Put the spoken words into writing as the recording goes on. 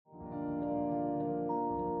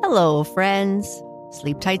Hello, friends.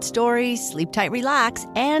 Sleep Tight Stories, Sleep Tight Relax,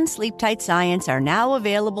 and Sleep Tight Science are now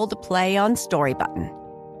available to play on Story Button,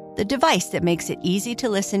 the device that makes it easy to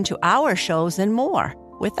listen to our shows and more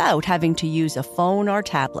without having to use a phone or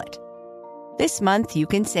tablet. This month, you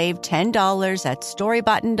can save $10 at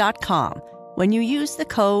storybutton.com when you use the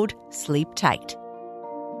code SLEEPTIGHT.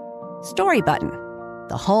 Story Button,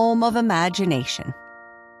 the home of imagination.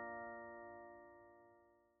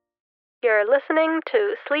 You're listening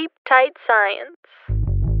to Sleep Tight Science.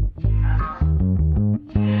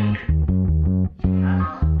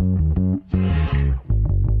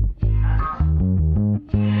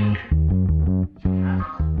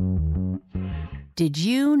 Did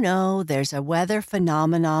you know there's a weather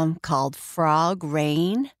phenomenon called frog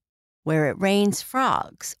rain, where it rains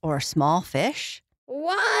frogs or small fish?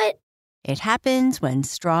 What? It happens when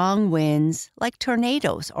strong winds, like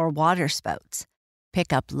tornadoes or waterspouts,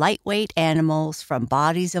 pick up lightweight animals from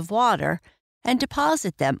bodies of water and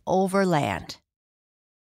deposit them over land.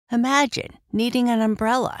 Imagine needing an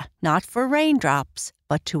umbrella, not for raindrops,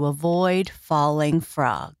 but to avoid falling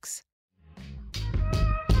frogs.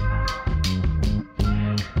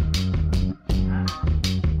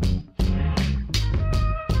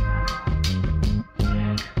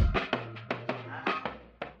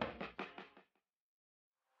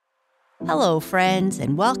 Hello, friends,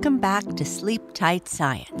 and welcome back to Sleep Tight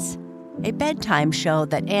Science, a bedtime show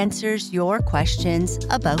that answers your questions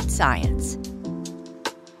about science.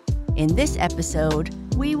 In this episode,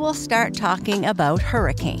 we will start talking about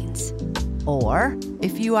hurricanes. Or,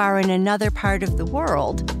 if you are in another part of the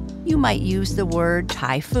world, you might use the word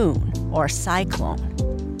typhoon or cyclone.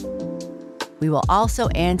 We will also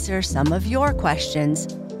answer some of your questions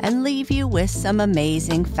and leave you with some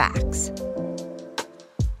amazing facts.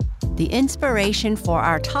 The inspiration for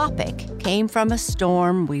our topic came from a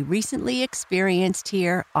storm we recently experienced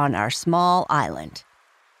here on our small island.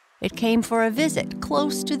 It came for a visit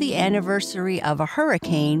close to the anniversary of a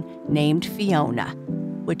hurricane named Fiona,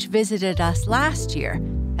 which visited us last year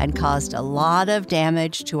and caused a lot of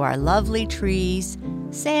damage to our lovely trees,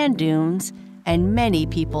 sand dunes, and many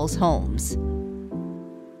people's homes.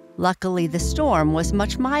 Luckily, the storm was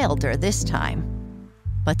much milder this time.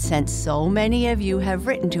 But since so many of you have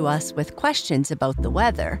written to us with questions about the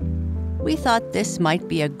weather, we thought this might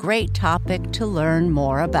be a great topic to learn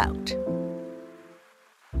more about.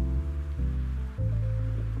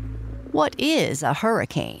 What is a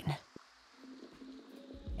hurricane?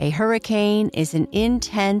 A hurricane is an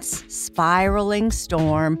intense, spiraling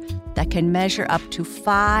storm that can measure up to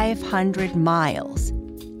 500 miles,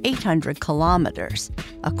 800 kilometers,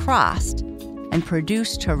 across and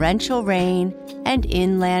produce torrential rain and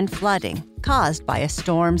inland flooding caused by a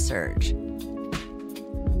storm surge.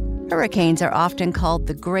 Hurricanes are often called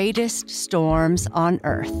the greatest storms on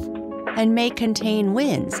Earth and may contain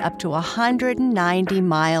winds up to 190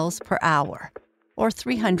 miles per hour, or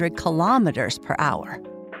 300 kilometers per hour.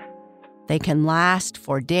 They can last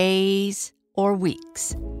for days or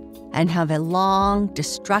weeks and have a long,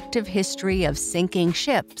 destructive history of sinking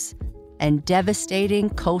ships and devastating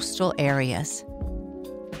coastal areas.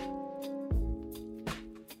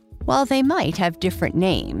 While they might have different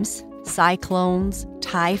names, cyclones,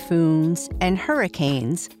 typhoons, and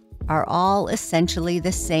hurricanes are all essentially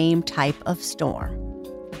the same type of storm.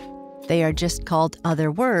 They are just called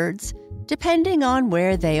other words depending on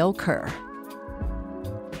where they occur.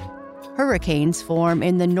 Hurricanes form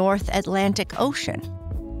in the North Atlantic Ocean,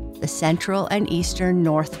 the Central and Eastern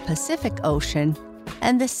North Pacific Ocean,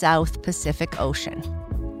 and the South Pacific Ocean.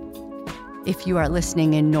 If you are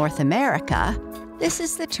listening in North America, this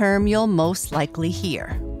is the term you'll most likely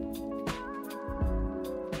hear.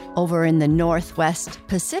 Over in the Northwest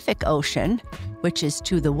Pacific Ocean, which is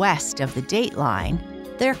to the west of the dateline,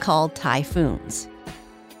 they're called typhoons.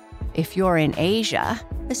 If you're in Asia,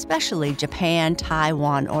 especially Japan,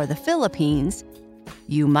 Taiwan, or the Philippines,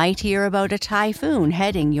 you might hear about a typhoon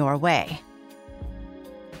heading your way.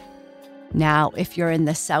 Now, if you're in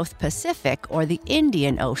the South Pacific or the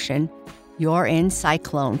Indian Ocean, you're in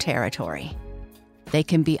cyclone territory. They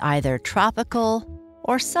can be either tropical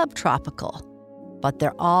or subtropical, but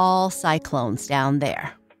they're all cyclones down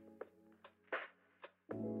there.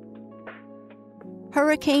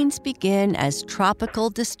 Hurricanes begin as tropical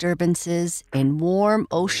disturbances in warm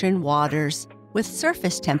ocean waters with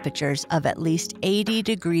surface temperatures of at least 80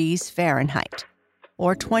 degrees Fahrenheit,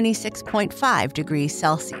 or 26.5 degrees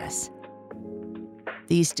Celsius.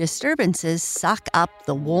 These disturbances suck up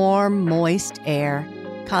the warm, moist air,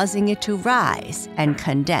 causing it to rise and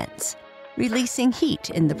condense, releasing heat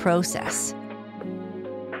in the process.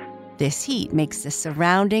 This heat makes the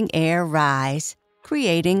surrounding air rise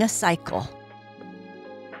creating a cycle.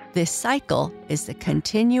 This cycle is the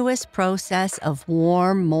continuous process of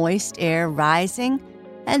warm, moist air rising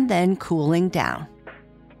and then cooling down.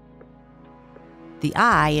 The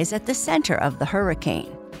eye is at the center of the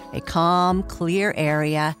hurricane, a calm, clear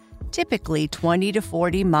area, typically 20 to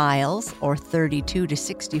 40 miles or 32 to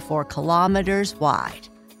 64 kilometers wide.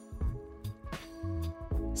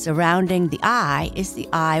 Surrounding the eye is the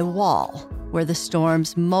eye wall, where the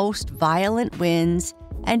storm's most violent winds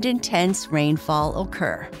and intense rainfall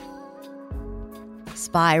occur.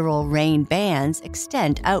 Spiral rain bands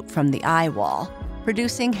extend out from the eye wall,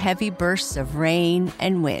 producing heavy bursts of rain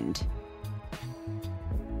and wind.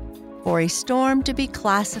 For a storm to be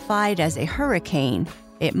classified as a hurricane,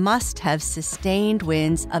 it must have sustained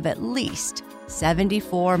winds of at least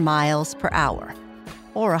 74 miles per hour,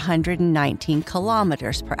 or 119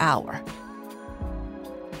 kilometers per hour.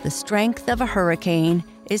 The strength of a hurricane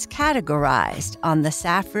is categorized on the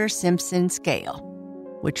Saffir-Simpson scale,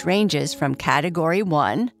 which ranges from Category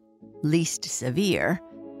 1, least severe,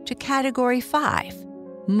 to Category 5,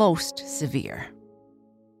 most severe.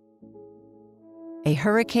 A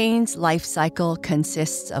hurricane's life cycle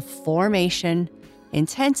consists of formation,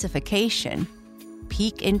 intensification,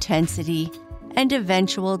 peak intensity, and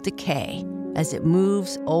eventual decay as it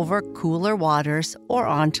moves over cooler waters or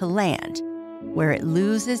onto land, where it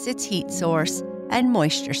loses its heat source and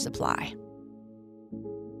moisture supply.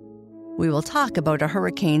 We will talk about a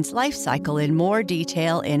hurricane's life cycle in more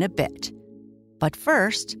detail in a bit. But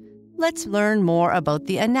first, let's learn more about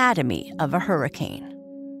the anatomy of a hurricane.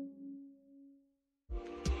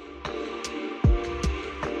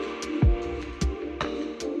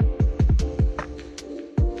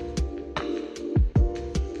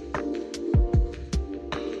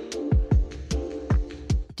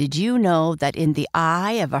 Did you know that in the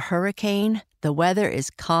eye of a hurricane, the weather is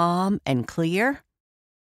calm and clear?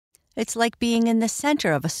 It's like being in the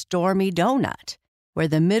center of a stormy donut, where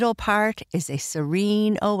the middle part is a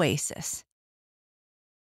serene oasis.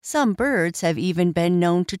 Some birds have even been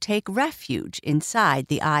known to take refuge inside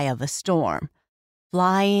the eye of a storm,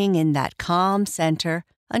 flying in that calm center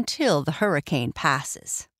until the hurricane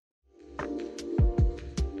passes.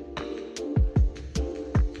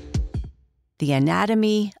 The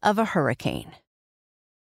anatomy of a hurricane.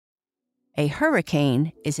 A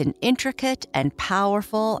hurricane is an intricate and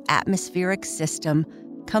powerful atmospheric system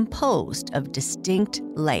composed of distinct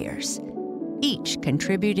layers, each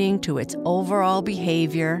contributing to its overall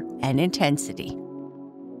behavior and intensity.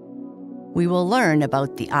 We will learn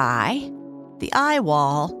about the eye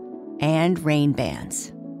wall, and rain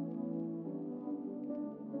bands.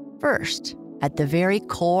 First, at the very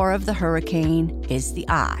core of the hurricane is the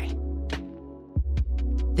eye.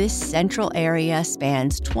 This central area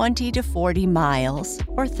spans 20 to 40 miles,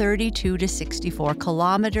 or 32 to 64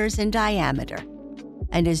 kilometers in diameter,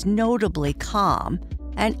 and is notably calm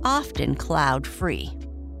and often cloud-free.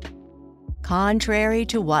 Contrary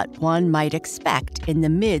to what one might expect in the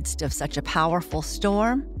midst of such a powerful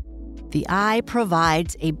storm, the eye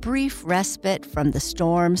provides a brief respite from the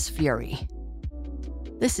storm's fury.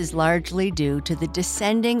 This is largely due to the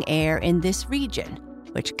descending air in this region,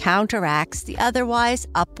 which counteracts the otherwise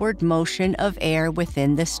upward motion of air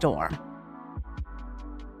within the storm.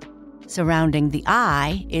 Surrounding the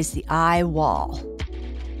eye is the eye wall.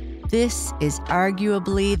 This is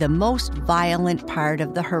arguably the most violent part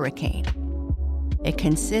of the hurricane. It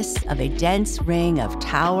consists of a dense ring of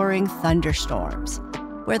towering thunderstorms,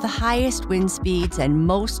 where the highest wind speeds and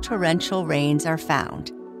most torrential rains are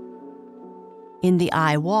found. In the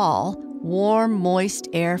eye wall, warm, moist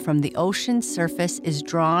air from the ocean's surface is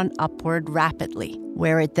drawn upward rapidly,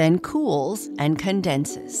 where it then cools and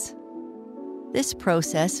condenses. This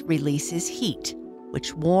process releases heat,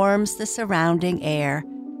 which warms the surrounding air,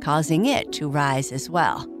 causing it to rise as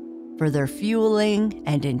well, further fueling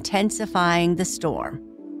and intensifying the storm.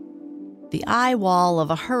 The eye wall of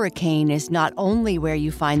a hurricane is not only where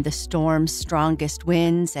you find the storm's strongest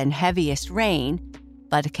winds and heaviest rain,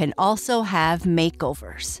 but it can also have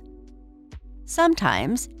makeovers.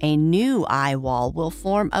 Sometimes a new eye wall will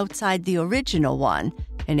form outside the original one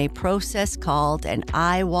in a process called an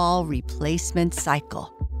eye wall replacement cycle.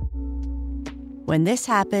 When this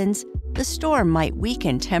happens, the storm might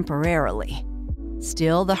weaken temporarily.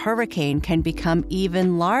 Still, the hurricane can become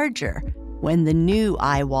even larger when the new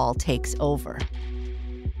eye wall takes over.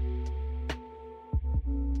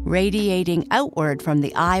 Radiating outward from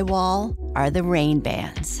the eye wall are the rain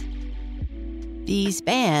bands. These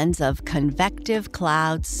bands of convective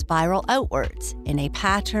clouds spiral outwards in a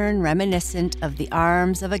pattern reminiscent of the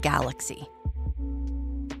arms of a galaxy.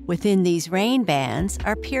 Within these rain bands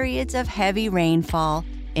are periods of heavy rainfall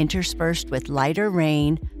interspersed with lighter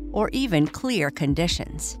rain or even clear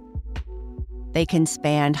conditions. They can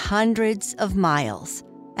span hundreds of miles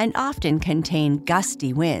and often contain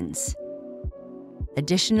gusty winds.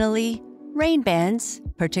 Additionally, rain bands,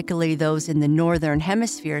 particularly those in the northern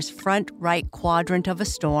hemisphere's front right quadrant of a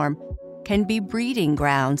storm, can be breeding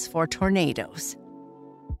grounds for tornadoes.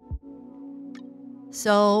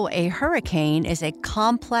 So, a hurricane is a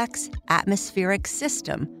complex atmospheric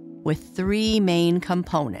system with three main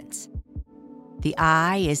components. The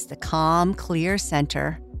eye is the calm, clear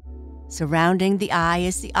center. Surrounding the eye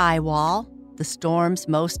is the eye wall, the storm's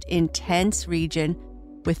most intense region,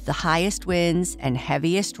 with the highest winds and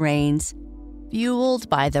heaviest rains, fueled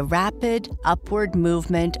by the rapid upward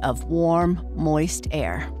movement of warm, moist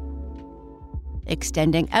air.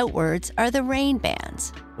 Extending outwards are the rain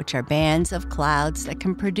bands, which are bands of clouds that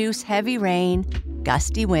can produce heavy rain,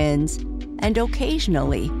 gusty winds, and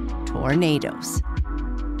occasionally tornadoes.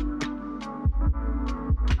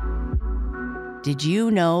 Did you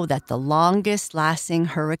know that the longest-lasting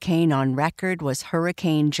hurricane on record was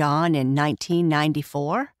Hurricane John in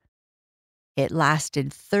 1994? It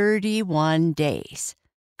lasted 31 days,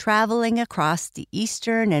 traveling across the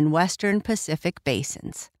eastern and western Pacific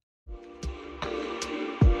basins.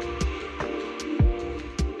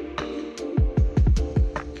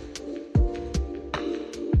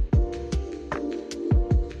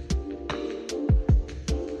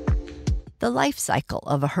 The life cycle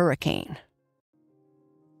of a hurricane.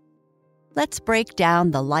 Let's break down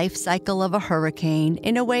the life cycle of a hurricane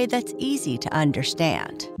in a way that's easy to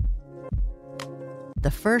understand. The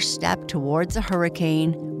first step towards a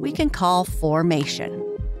hurricane we can call formation.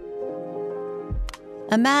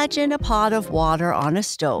 Imagine a pot of water on a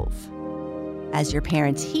stove. As your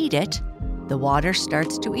parents heat it, the water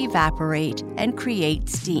starts to evaporate and create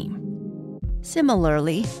steam.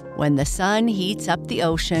 Similarly, when the sun heats up the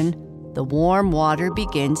ocean, the warm water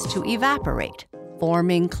begins to evaporate,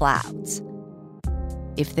 forming clouds.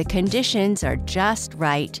 If the conditions are just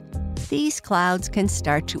right, these clouds can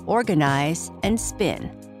start to organize and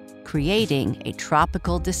spin, creating a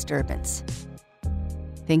tropical disturbance.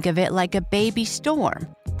 Think of it like a baby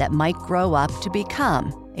storm that might grow up to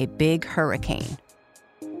become a big hurricane.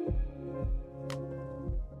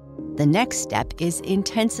 The next step is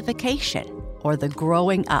intensification, or the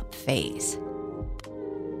growing up phase.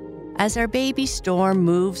 As our baby storm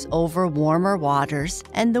moves over warmer waters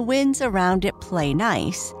and the winds around it play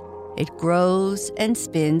nice, it grows and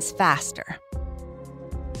spins faster.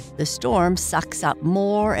 The storm sucks up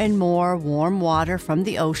more and more warm water from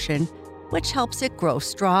the ocean, which helps it grow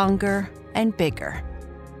stronger and bigger.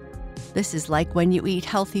 This is like when you eat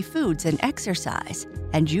healthy foods and exercise,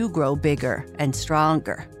 and you grow bigger and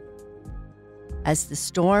stronger. As the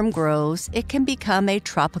storm grows, it can become a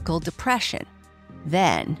tropical depression,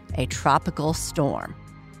 then a tropical storm.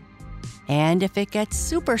 And if it gets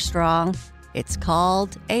super strong, it's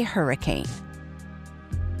called a hurricane.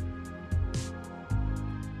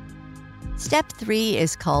 Step 3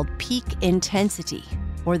 is called peak intensity,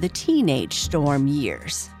 or the teenage storm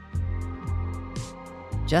years.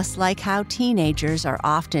 Just like how teenagers are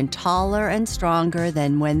often taller and stronger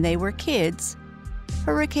than when they were kids,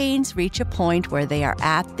 hurricanes reach a point where they are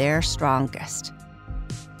at their strongest.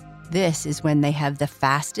 This is when they have the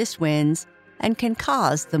fastest winds and can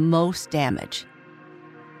cause the most damage.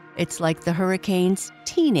 It's like the hurricane's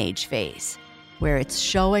teenage phase, where it's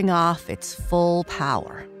showing off its full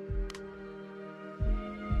power.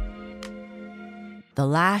 The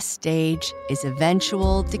last stage is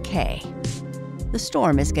eventual decay. The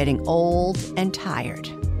storm is getting old and tired.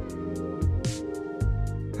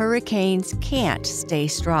 Hurricanes can't stay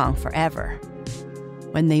strong forever.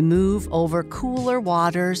 When they move over cooler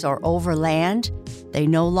waters or over land, they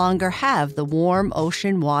no longer have the warm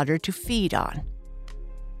ocean water to feed on.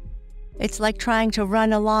 It's like trying to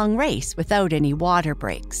run a long race without any water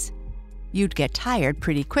breaks. You'd get tired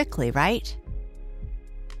pretty quickly, right?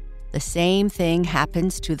 The same thing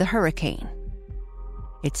happens to the hurricane.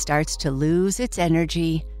 It starts to lose its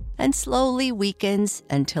energy and slowly weakens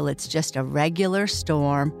until it's just a regular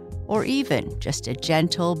storm or even just a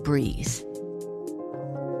gentle breeze.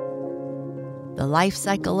 The life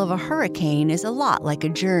cycle of a hurricane is a lot like a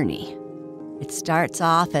journey. It starts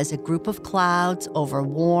off as a group of clouds over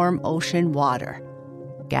warm ocean water,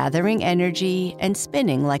 gathering energy and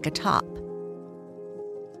spinning like a top.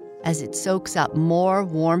 As it soaks up more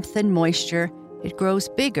warmth and moisture, it grows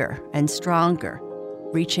bigger and stronger,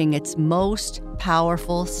 reaching its most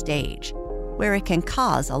powerful stage, where it can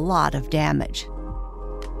cause a lot of damage.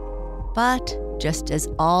 But just as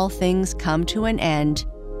all things come to an end,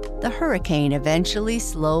 the hurricane eventually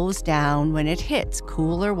slows down when it hits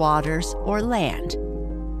cooler waters or land.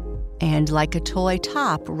 And like a toy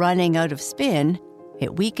top running out of spin,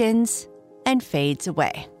 it weakens and fades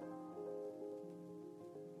away.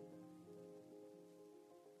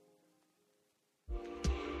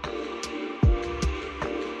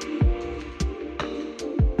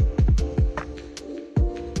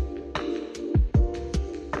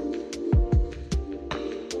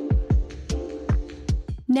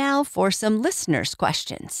 Now for some listeners'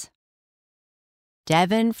 questions.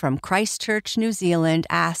 Devon from Christchurch, New Zealand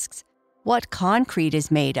asks what concrete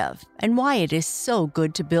is made of and why it is so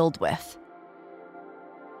good to build with.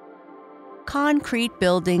 Concrete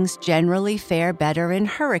buildings generally fare better in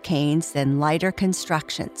hurricanes than lighter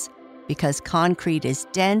constructions because concrete is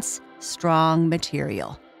dense, strong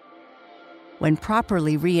material. When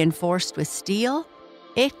properly reinforced with steel,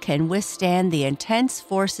 it can withstand the intense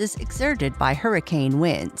forces exerted by hurricane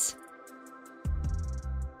winds.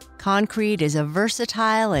 Concrete is a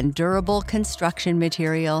versatile and durable construction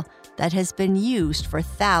material that has been used for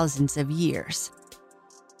thousands of years.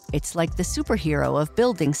 It's like the superhero of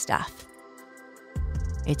building stuff.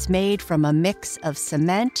 It's made from a mix of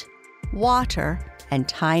cement, water, and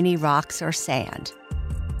tiny rocks or sand.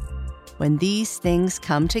 When these things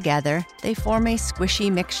come together, they form a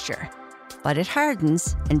squishy mixture, but it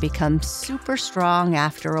hardens and becomes super strong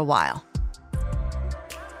after a while.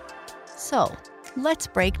 So, let's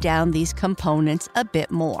break down these components a bit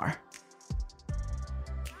more.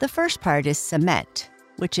 The first part is cement,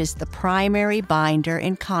 which is the primary binder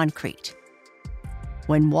in concrete.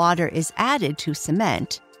 When water is added to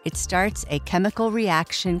cement, it starts a chemical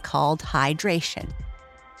reaction called hydration,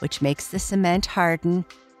 which makes the cement harden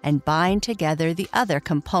and bind together the other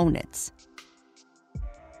components.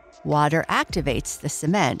 Water activates the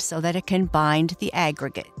cement so that it can bind the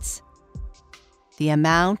aggregates. The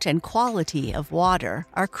amount and quality of water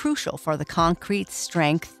are crucial for the concrete's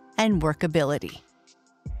strength and workability.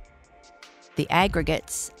 The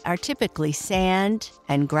aggregates are typically sand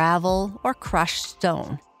and gravel or crushed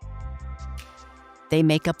stone. They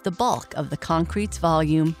make up the bulk of the concrete's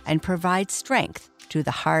volume and provide strength to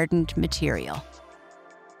the hardened material.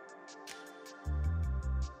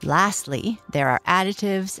 Lastly, there are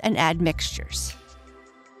additives and admixtures.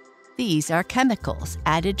 These are chemicals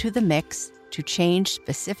added to the mix to change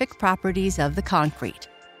specific properties of the concrete,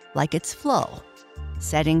 like its flow,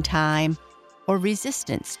 setting time, or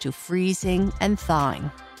resistance to freezing and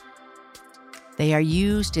thawing. They are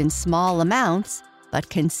used in small amounts, but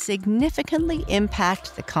can significantly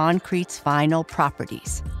impact the concrete's final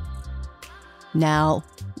properties. Now,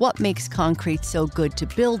 what makes concrete so good to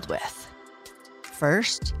build with?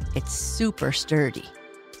 First, it's super sturdy.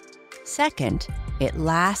 Second, it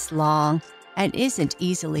lasts long and isn't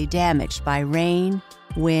easily damaged by rain,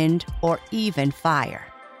 wind, or even fire.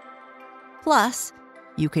 Plus,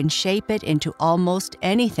 you can shape it into almost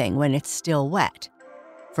anything when it's still wet,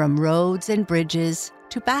 from roads and bridges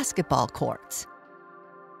to basketball courts.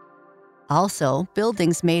 Also,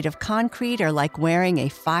 buildings made of concrete are like wearing a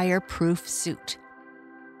fireproof suit.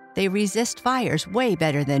 They resist fires way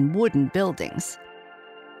better than wooden buildings.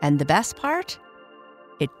 And the best part?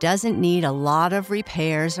 It doesn't need a lot of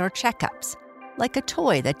repairs or checkups, like a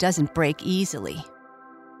toy that doesn't break easily.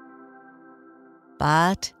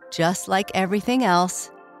 But just like everything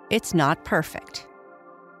else, it's not perfect.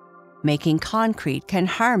 Making concrete can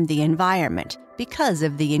harm the environment because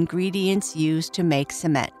of the ingredients used to make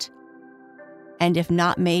cement. And if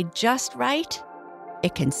not made just right,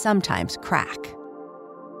 it can sometimes crack.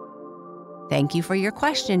 Thank you for your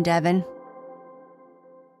question, Devon.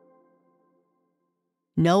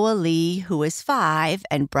 Noah Lee, who is 5,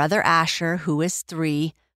 and brother Asher, who is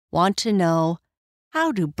 3, want to know,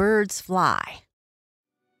 how do birds fly?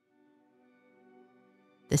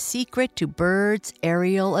 The secret to birds'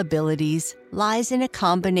 aerial abilities lies in a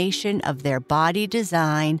combination of their body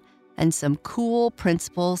design and some cool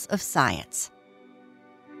principles of science.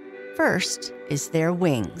 First is their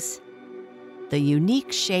wings. The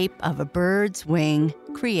unique shape of a bird's wing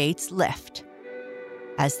creates lift.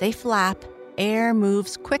 As they flap, air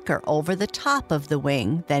moves quicker over the top of the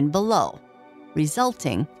wing than below,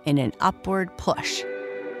 resulting in an upward push.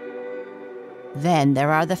 Then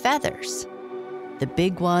there are the feathers. The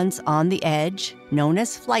big ones on the edge, known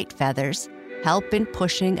as flight feathers, help in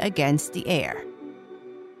pushing against the air,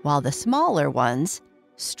 while the smaller ones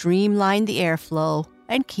streamline the airflow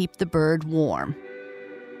and keep the bird warm.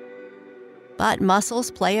 But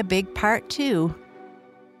muscles play a big part too.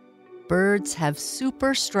 Birds have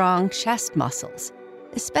super strong chest muscles,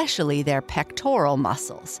 especially their pectoral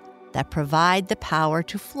muscles, that provide the power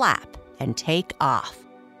to flap and take off.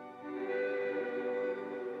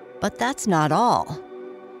 But that's not all.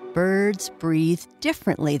 Birds breathe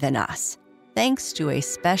differently than us, thanks to a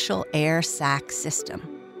special air sac system.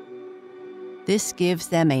 This gives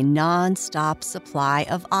them a non-stop supply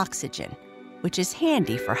of oxygen, which is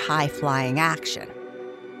handy for high-flying action.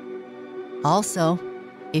 Also,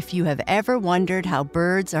 if you have ever wondered how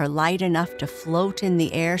birds are light enough to float in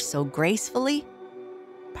the air so gracefully,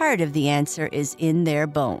 part of the answer is in their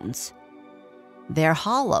bones. They're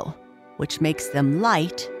hollow, which makes them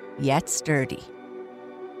light yet sturdy.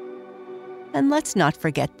 And let's not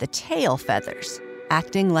forget the tail feathers,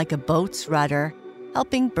 acting like a boat's rudder,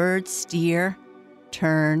 helping birds steer,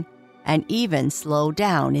 turn, and even slow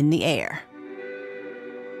down in the air.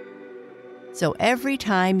 So every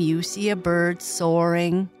time you see a bird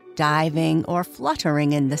soaring, diving, or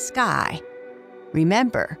fluttering in the sky,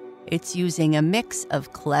 remember it's using a mix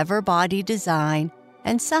of clever body design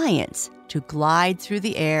and science to glide through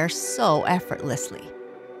the air so effortlessly.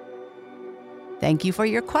 Thank you for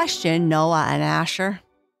your question, Noah and Asher.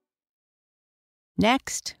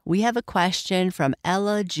 Next, we have a question from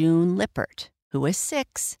Ella June Lippert, who is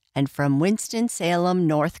 6 and from Winston-Salem,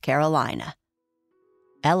 North Carolina.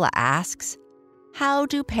 Ella asks, how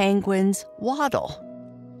do penguins waddle?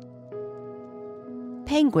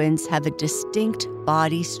 Penguins have a distinct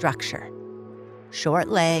body structure, short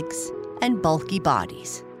legs and bulky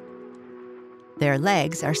bodies. Their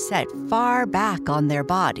legs are set far back on their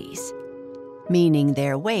bodies, meaning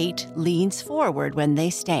their weight leans forward when they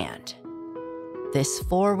stand. This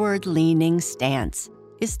forward-leaning stance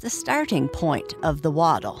is the starting point of the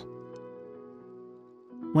waddle.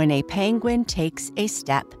 When a penguin takes a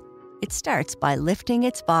step, it starts by lifting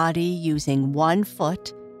its body using one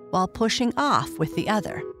foot while pushing off with the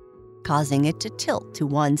other, causing it to tilt to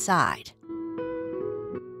one side.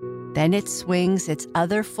 Then it swings its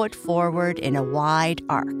other foot forward in a wide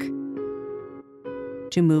arc.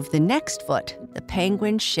 To move the next foot, the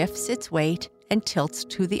penguin shifts its weight and tilts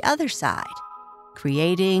to the other side,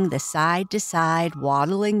 creating the side-to-side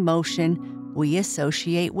waddling motion we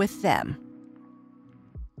associate with them.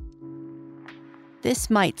 This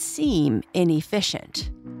might seem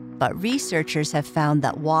inefficient, but researchers have found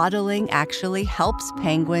that waddling actually helps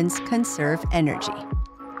penguins conserve energy.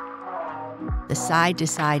 The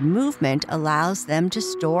side-to-side movement allows them to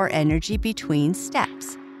store energy between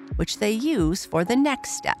steps, which they use for the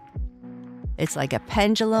next step. It's like a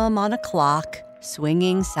pendulum on a clock,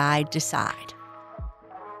 swinging side to side.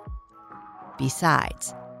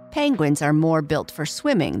 Besides, penguins are more built for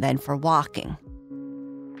swimming than for walking.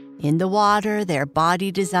 In the water, their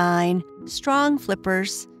body design, strong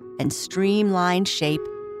flippers, and streamlined shape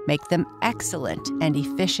make them excellent and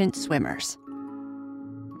efficient swimmers.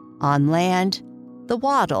 On land, the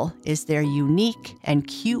waddle is their unique and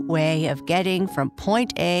cute way of getting from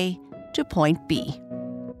point A to point B.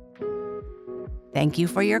 Thank you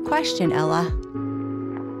for your question, Ella.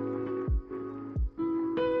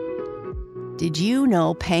 Did you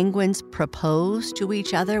know penguins propose to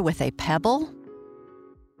each other with a pebble?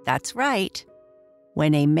 That's right.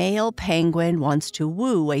 When a male penguin wants to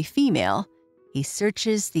woo a female, he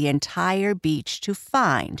searches the entire beach to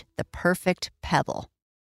find the perfect pebble.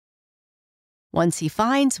 Once he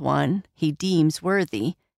finds one he deems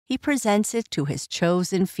worthy, he presents it to his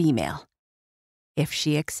chosen female. If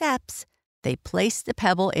she accepts, they place the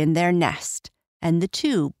pebble in their nest, and the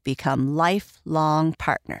two become lifelong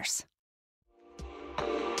partners.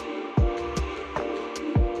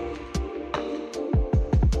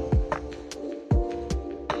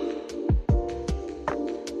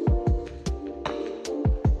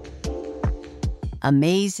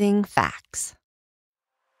 Amazing facts.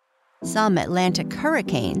 Some Atlantic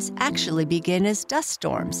hurricanes actually begin as dust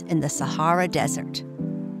storms in the Sahara Desert.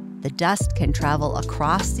 The dust can travel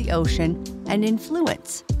across the ocean and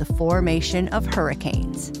influence the formation of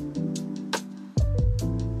hurricanes.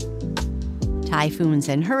 Typhoons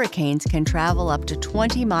and hurricanes can travel up to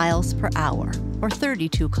 20 miles per hour, or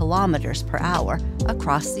 32 kilometers per hour,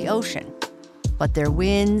 across the ocean. But their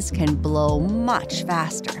winds can blow much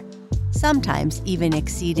faster, sometimes even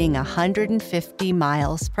exceeding 150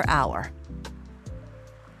 miles per hour.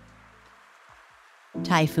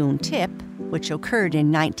 Typhoon Tip, which occurred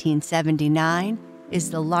in 1979,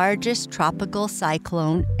 is the largest tropical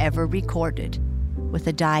cyclone ever recorded, with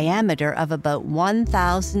a diameter of about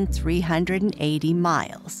 1,380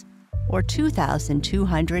 miles, or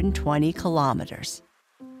 2,220 kilometers.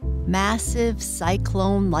 Massive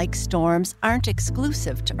cyclone-like storms aren't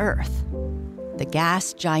exclusive to Earth. The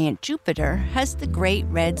gas giant Jupiter has the Great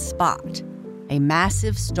Red Spot, a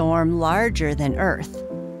massive storm larger than Earth,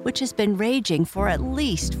 which has been raging for at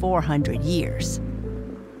least 400 years.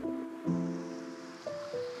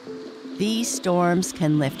 These storms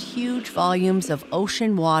can lift huge volumes of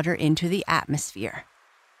ocean water into the atmosphere.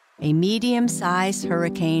 A medium-sized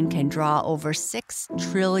hurricane can draw over 6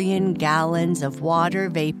 trillion gallons of water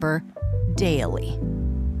vapor daily.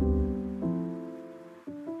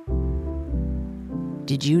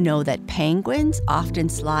 Did you know that penguins often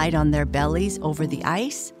slide on their bellies over the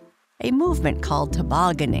ice? A movement called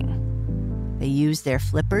tobogganing. They use their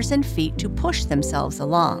flippers and feet to push themselves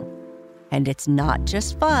along. And it's not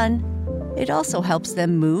just fun, it also helps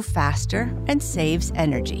them move faster and saves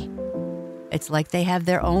energy. It's like they have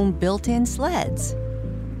their own built-in sleds.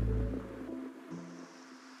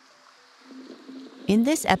 In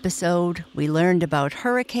this episode, we learned about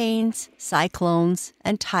hurricanes, cyclones,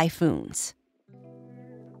 and typhoons.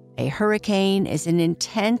 A hurricane is an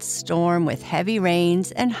intense storm with heavy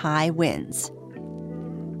rains and high winds.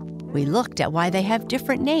 We looked at why they have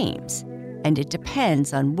different names, and it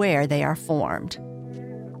depends on where they are formed.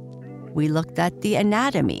 We looked at the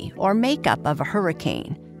anatomy or makeup of a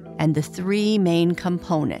hurricane and the 3 main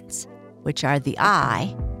components, which are the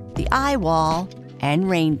eye wall, and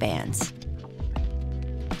rain bands.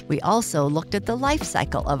 We also looked at the life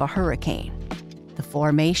cycle of a hurricane, the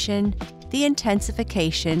formation, the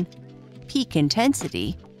intensification, peak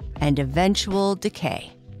intensity, and eventual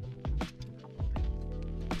decay.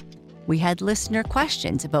 We had listener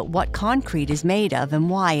questions about what concrete is made of and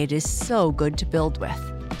why it is so good to build with.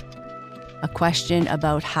 A question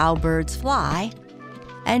about how birds fly,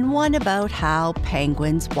 and one about how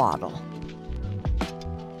penguins waddle.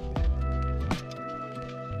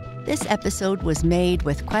 This episode was made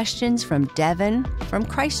with questions from Devon from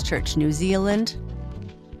Christchurch, New Zealand,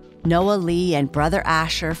 Noah Lee and Brother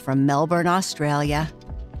Asher from Melbourne, Australia,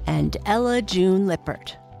 and Ella June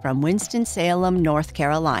Lippert from Winston-Salem, North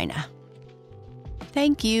Carolina.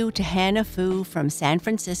 Thank you to Hannah Fu from San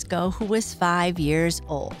Francisco, who was 5 years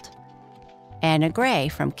old. Anna Gray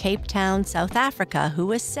from Cape Town, South Africa, who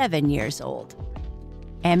was 7 years old.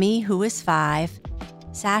 Emmy, who was 5.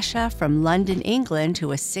 Sasha from London, England, who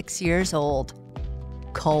was 6 years old.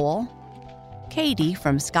 Cole. Katie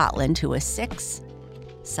from Scotland, who was 6.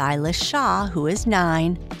 Silas Shaw, who is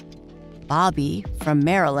 9. Bobby from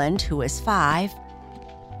Maryland, who is 5.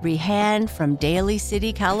 Rehan from Daly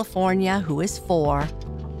City, California, who is 4.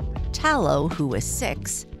 Tallow, who is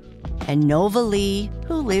 6. And Nova Lee,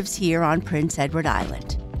 who lives here on Prince Edward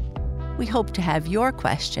Island. We hope to have your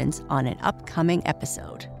questions on an upcoming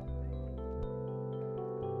episode.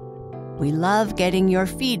 We love getting your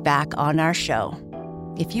feedback on our show.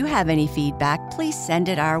 If you have any feedback, please send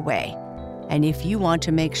it our way. And if you want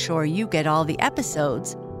to make sure you get all the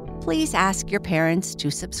episodes, please ask your parents to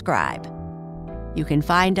subscribe. You can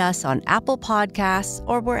find us on Apple Podcasts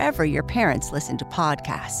or wherever your parents listen to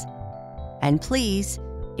podcasts. And please,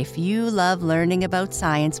 if you love learning about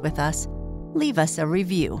science with us, leave us a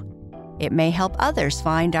review. It may help others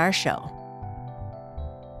find our show.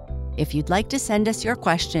 If you'd like to send us your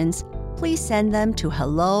questions, please send them to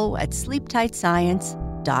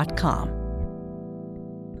hello@sleeptightscience.com.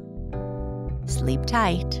 Sleep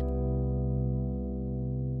tight.